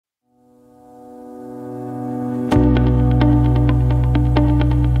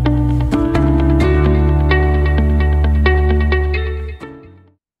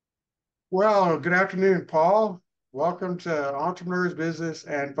Well, good afternoon, Paul. Welcome to Entrepreneurs, Business,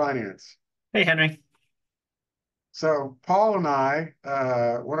 and Finance. Hey, Henry. So, Paul and I,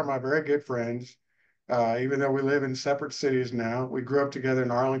 one of my very good friends, even though we live in separate cities now, we grew up together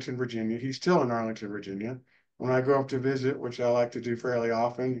in Arlington, Virginia. He's still in Arlington, Virginia. When I go up to visit, which I like to do fairly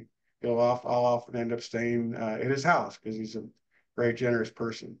often, I'll often end up staying at his house because he's a very generous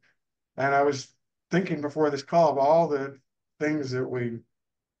person. And I was thinking before this call of all the things that we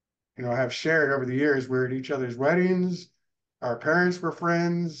have shared over the years. We're at each other's weddings. Our parents were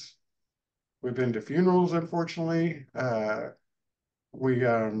friends. We've been to funerals, unfortunately. We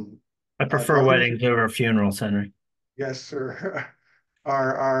I our prefer brothers, weddings over funerals, Henry. yes, sir.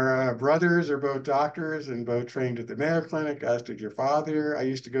 Our brothers are both doctors and both trained at the Mayo Clinic, as did your father. I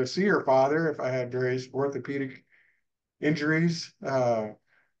used to go see your father if I had various orthopedic injuries. I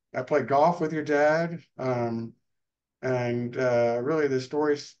played golf with your dad. And really, the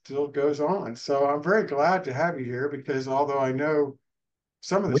story still goes on. So I'm very glad to have you here because although I know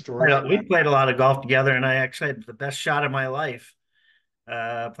some of the We story, played, I'm we not. played a lot of golf together, and I actually had the best shot of my life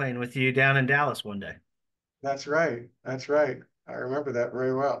playing with you down in Dallas one day. That's right. That's right. I remember that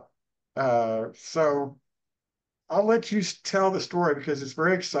very well. So I'll let you tell the story because it's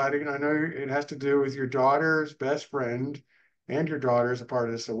very exciting. I know it has to do with your daughter's best friend, and your daughter is a part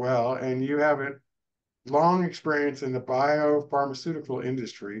of this as well. And you have a long experience in the biopharmaceutical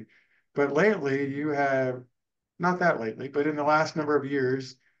industry, but lately you have not that lately, but in the last number of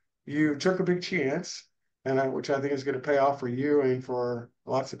years, you took a big chance, which I think is going to pay off for you and for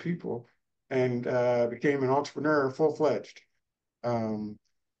lots of people, and became an entrepreneur full fledged. Um,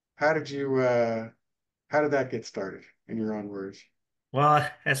 how did you? How did that get started? In your own words. Well,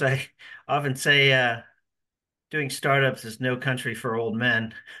 as I often say, doing startups is no country for old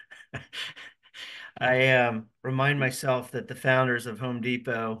men. I remind myself that the founders of Home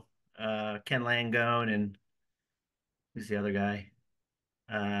Depot, Ken Langone, and who's the other guy?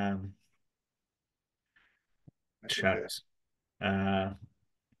 Um, I forget. Shucks. Uh,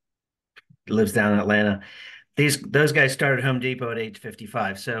 Lives down in Atlanta. Those guys started Home Depot at age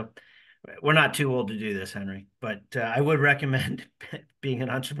 55. So we're not too old to do this, Henry, but I would recommend being an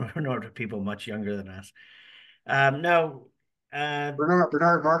entrepreneur to people much younger than us. No, uh,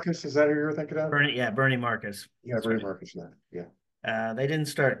 Bernard Marcus, is that who you were thinking of? Bernie Marcus. Yeah, That's Bernie right. Marcus. Yeah, yeah. They didn't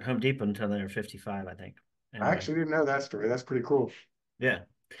start Home Depot until they were 55, I think. I Anyway, actually didn't know that story. That's pretty cool. yeah.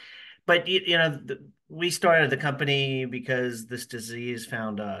 But we started the company because this disease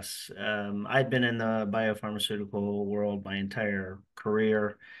found us. I'd been in the biopharmaceutical world my entire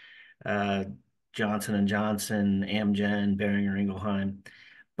career. uh, Johnson and Johnson, Amgen, Boehringer Ingelheim.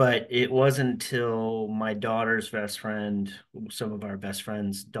 But it wasn't until my daughter's best friend, some of our best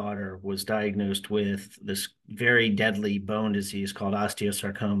friends' daughter, was diagnosed with this very deadly bone disease called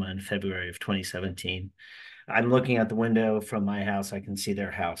osteosarcoma in February of 2017. I'm looking out the window from my house. I can see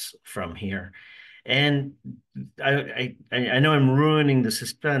their house from here. And I know I'm ruining the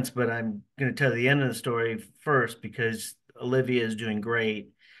suspense, but I'm going to tell the end of the story first because Olivia is doing great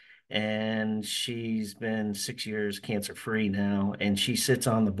and she's been 6 years cancer free now, and she sits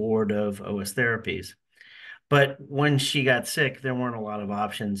on the board of OS Therapies. But when she got sick, there weren't a lot of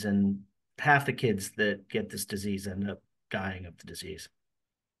options, and half the kids that get this disease end up dying of the disease.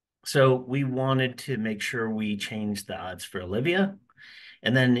 So we wanted to make sure we changed the odds for Olivia.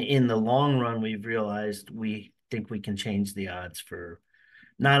 And then in the long run, we've realized we think we can change the odds for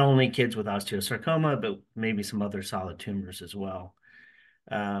not only kids with osteosarcoma, but maybe some other solid tumors as well.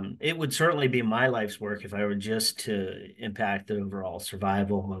 It would certainly be my life's work if I were just to impact the overall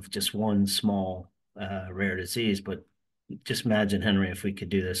survival of just one small rare disease. But just imagine, Henry, if we could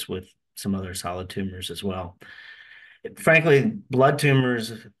do this with some other solid tumors as well. Frankly, blood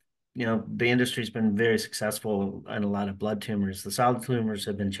tumors, the industry's been very successful in a lot of blood tumors. The solid tumors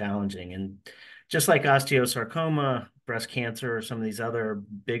have been challenging. And just like osteosarcoma, breast cancer, or some of these other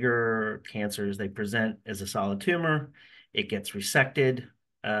bigger cancers, they present as a solid tumor. It gets resected.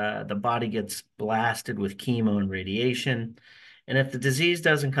 The body gets blasted with chemo and radiation. And if the disease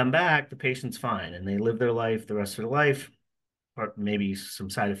doesn't come back, the patient's fine and they live their life the rest of their life, or maybe some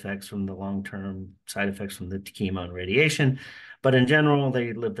side effects from the long-term side effects from the chemo and radiation. But in general,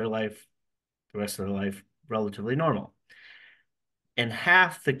 they live their life, the rest of their life, relatively normal. And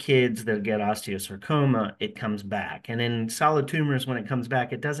half the kids that get osteosarcoma, it comes back. And in solid tumors, when it comes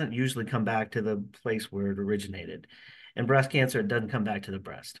back, it doesn't usually come back to the place where it originated. In breast cancer, it doesn't come back to the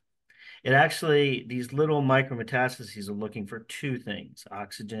breast. It actually, these little micrometastases are looking for two things: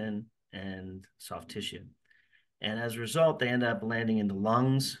 oxygen and soft tissue. And as a result, they end up landing in the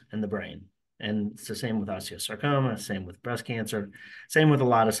lungs and the brain. And it's the same with osteosarcoma, same with breast cancer, same with a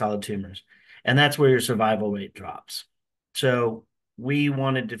lot of solid tumors. And that's where your survival rate drops. So we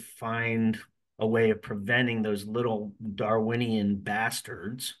wanted to find a way of preventing those little Darwinian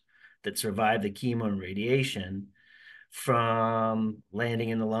bastards that survive the chemo and radiation from landing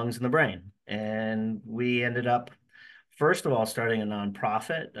in the lungs and the brain. And we ended up, first of all, starting a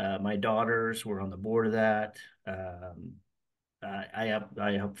nonprofit. My daughters were on the board of that.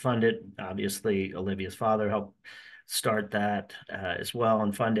 I helped fund it. Obviously, Olivia's father helped start that as well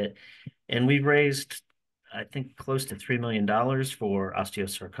and fund it. And we raised, I think, close to $3 million for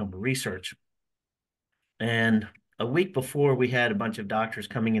osteosarcoma research. And a week before, we had a bunch of doctors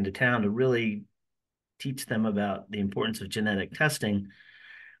coming into town to really teach them about the importance of genetic testing.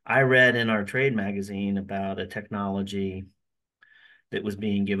 I read in our trade magazine about a technology that was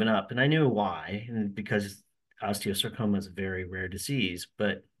being given up, and I knew why, and because osteosarcoma is a very rare disease.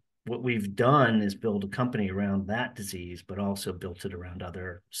 But what we've done is build a company around that disease, but also built it around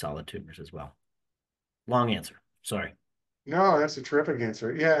other solid tumors as well. Long answer. Sorry. No, that's a terrific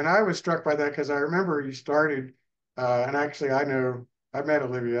answer. Yeah, and I was struck by that because I remember you started, and actually I met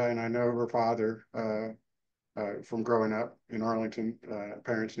Olivia and I know her father from growing up in Arlington.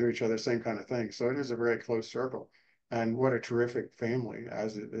 Parents knew each other, same kind of thing. So it is a very close circle, and what a terrific family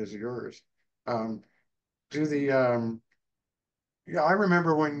as it is yours. Um, do the Yeah, I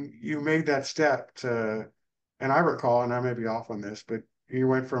remember when you made that step to, and I recall, and I may be off on this, but you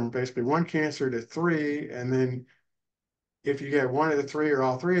went from basically one cancer to three, and then if you get one of the three or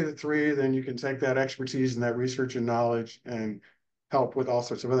all three of the three, then you can take that expertise and that research and knowledge and help with all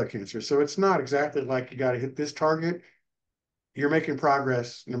sorts of other cancers. So it's not exactly like you got to hit this target. You're making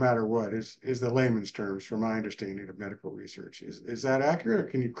progress no matter what, is the layman's terms from my understanding of medical research. Is that accurate? Or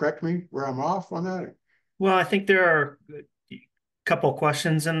can you correct me where I'm off on that? Well, I think there are a couple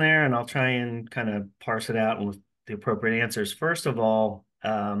questions in there, and I'll try and kind of parse it out with the appropriate answers. First of all,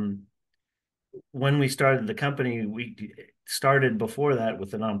 when we started the company, we started before that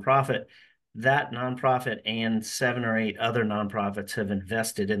with a nonprofit. That nonprofit and 7 or 8 other nonprofits have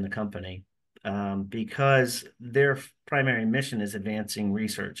invested in the company because their primary mission is advancing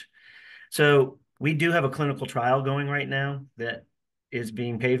research. So we do have a clinical trial going right now that is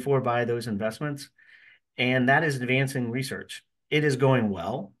being paid for by those investments, and that is advancing research. It is going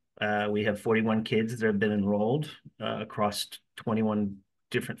well. We have 41 kids that have been enrolled across 21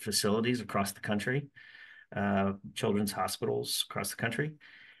 different facilities across the country, children's hospitals across the country,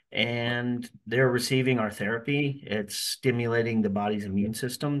 and they're receiving our therapy. It's stimulating the body's immune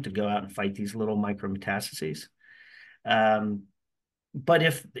system to go out and fight these little micrometastases. Um, but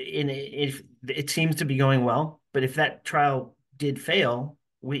if it seems to be going well, but if that trial did fail,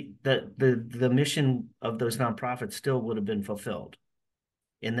 the mission of those nonprofits still would have been fulfilled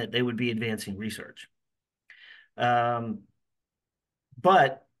in that they would be advancing research. Um,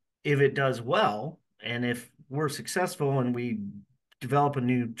 but if it does well, and if we're successful and we develop a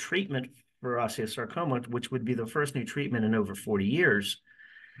new treatment for osteosarcoma, which would be the first new treatment in over 40 years,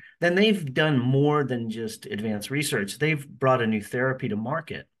 then they've done more than just advanced research. They've brought a new therapy to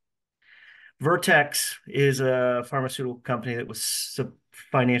market. Vertex is a pharmaceutical company that was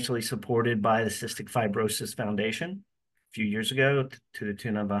financially supported by the Cystic Fibrosis Foundation a few years ago to the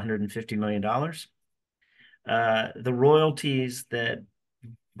tune of $150 million. The royalties that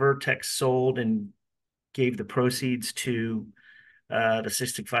Vertex sold and gave the proceeds to the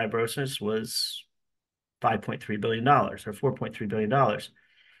cystic fibrosis was $5.3 billion or $4.3 billion.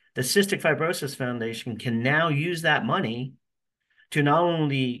 The Cystic Fibrosis Foundation can now use that money to not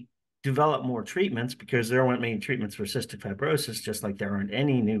only develop more treatments, because there weren't many treatments for cystic fibrosis, just like there aren't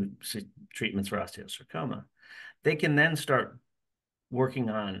any new treatments for osteosarcoma. They can then start working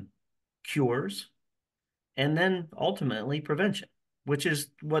on cures and then ultimately prevention, which is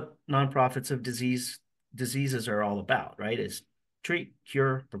what nonprofits of diseases are all about, right? Is treat,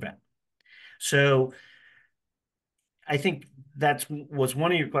 cure, prevent. So I think that was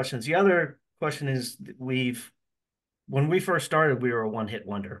one of your questions. The other question is when we first started, we were a one-hit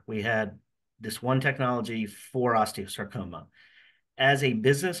wonder. We had this one technology for osteosarcoma. As a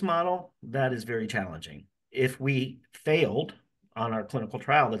business model, that is very challenging. If we failed on our clinical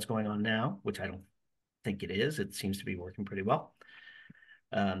trial that's going on now, which I don't think it is, it seems to be working pretty well.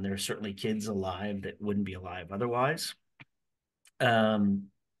 There are certainly kids alive that wouldn't be alive otherwise.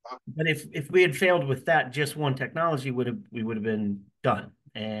 But if we had failed with that, just one technology we would have been done.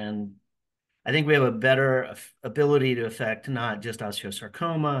 And I think we have a better ability to affect not just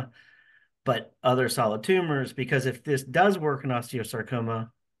osteosarcoma, but other solid tumors, because if this does work in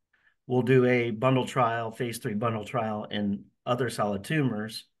osteosarcoma, we'll do a bundle trial, phase 3 bundle trial in other solid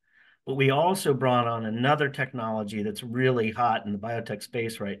tumors, But we also brought on another technology that's really hot in the biotech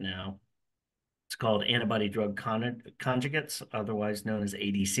space right now. It's called antibody-drug conjugates, otherwise known as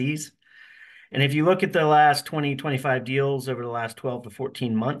ADCs. And if you look at the last 20, 25 deals over the last 12 to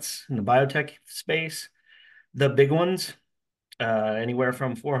 14 months in the biotech space, the big ones, anywhere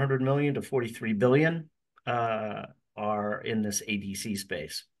from 400 million to 43 billion, are in this ADC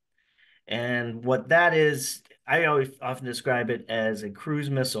space. And what that is, I always often describe it as a cruise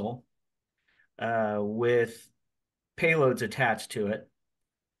missile with payloads attached to it,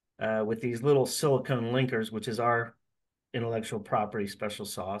 with these little silicone linkers, which is our intellectual property special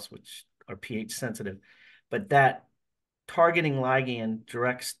sauce, which are pH sensitive. But that targeting ligand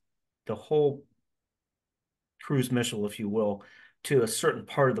directs the whole cruise missile, if you will, to a certain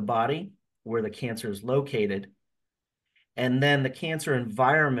part of the body where the cancer is located. And then the cancer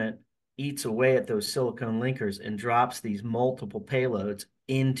environment eats away at those silicone linkers and drops these multiple payloads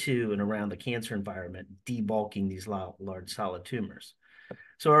into and around the cancer environment, debulking these large solid tumors.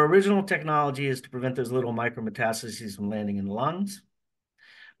 So our original technology is to prevent those little micrometastases from landing in the lungs.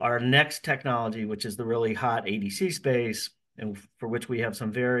 Our next technology, which is the really hot ADC space, and for which we have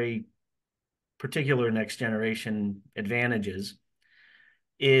some very particular next generation advantages,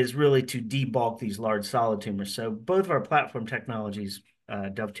 is really to debulk these large solid tumors. So both of our platform technologies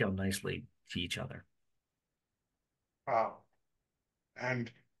dovetail nicely to each other. Wow.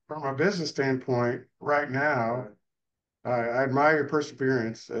 And from a business standpoint, right now, I admire your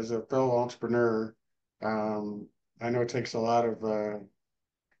perseverance as a fellow entrepreneur. Um, I know it takes a lot of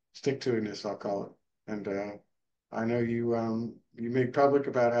stick-to-itiveness, I'll call it. And I know you made public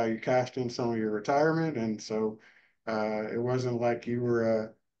about how you cashed in some of your retirement, and so it wasn't like you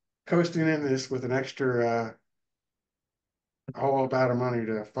were coasting in this with an extra whole amount of money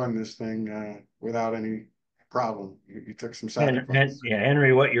to fund this thing without any problem. You took some sacrifice. Yeah,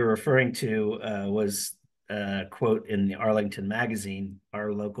 Henry, what you're referring to was a quote in the Arlington magazine,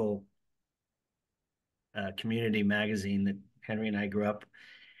 our local community magazine that Henry and I grew up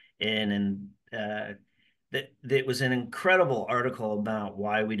in, and that was an incredible article about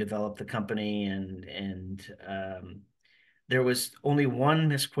why we developed the company, and there was only one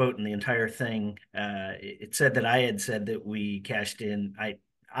misquote in the entire thing. It said that I had said that we cashed in.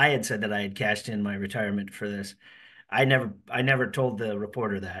 I had said that I had cashed in my retirement for this. I never told the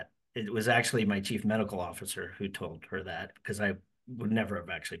reporter that. It was actually my chief medical officer who told her that, because I would never have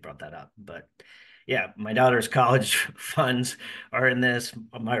actually brought that up. But yeah, my daughter's college funds are in this.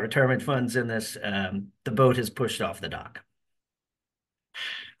 My retirement funds in this. The boat has pushed off the dock.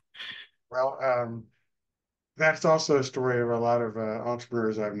 Well, that's also a story of a lot of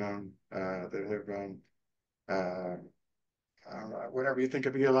entrepreneurs I've known that have uh, whatever you think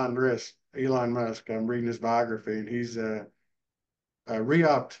of Elon Musk. I'm reading his biography, and he's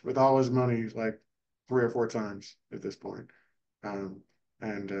re-upped with all his money like 3 or 4 times at this point. Um,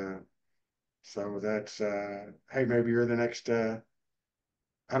 and so that's hey, maybe you're the next. I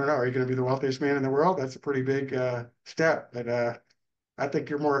don't know. Are you going to be the wealthiest man in the world? That's a pretty big step. But I think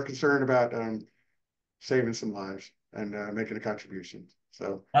you're more concerned about saving some lives and making a contribution.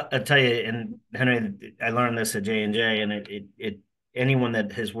 So, I'll tell you, and Henry, I learned this at J&J, and it anyone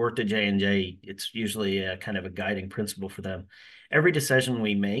that has worked at J&J, it's usually a kind of a guiding principle for them. Every decision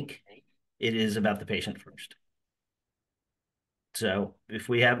we make, it is about the patient first. So if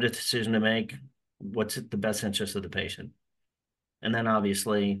we have the decision to make, what's the best interest of the patient? And then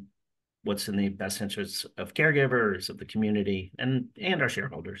obviously, what's in the best interests of caregivers, of the community, and our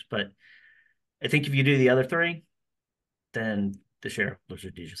shareholders. But I think if you do the other three, then the shareholders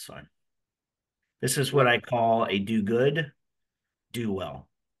will do just fine. This is what well, I call a do good, do well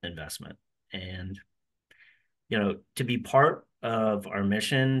investment. And, to be part of our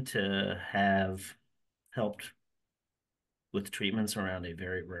mission to have helped with treatments around a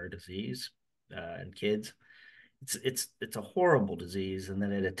very rare disease in kids, it's a horrible disease, and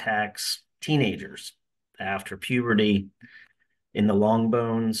then it attacks teenagers after puberty in the long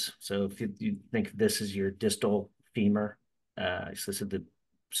bones. So if you think of this as your distal femur, so this is the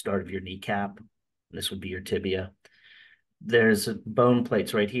start of your kneecap. This would be your tibia. There's bone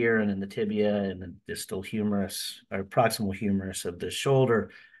plates right here and in the tibia and the distal humerus or proximal humerus of the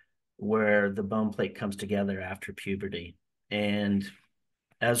shoulder, where the bone plate comes together after puberty. And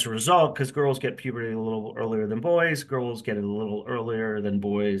as a result, because girls get puberty a little earlier than boys, girls get it a little earlier than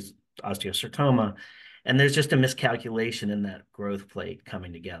boys, osteosarcoma. And there's just a miscalculation in that growth plate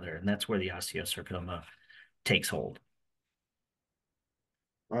coming together. And that's where the osteosarcoma takes hold.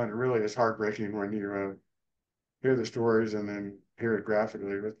 well, it really is heartbreaking when you hear the stories and then hear it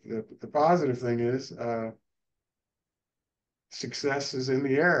graphically. But the positive thing is success is in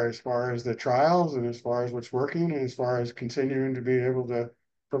the air as far as the trials and as far as what's working and as far as continuing to be able to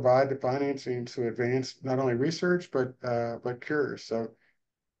provide the financing to advance not only research but cures. So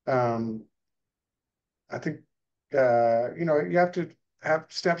um, I think you have to have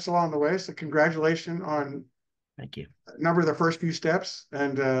steps along the way. So congratulations on Thank you. a number of the first few steps,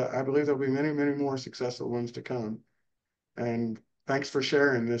 and I believe there'll be many, many more successful ones to come. And thanks for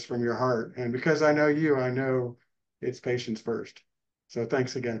sharing this from your heart. And because I know you, I know it's patients first. So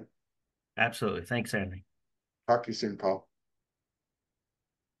thanks again. Absolutely. Thanks, Andy. Talk to you soon, Paul.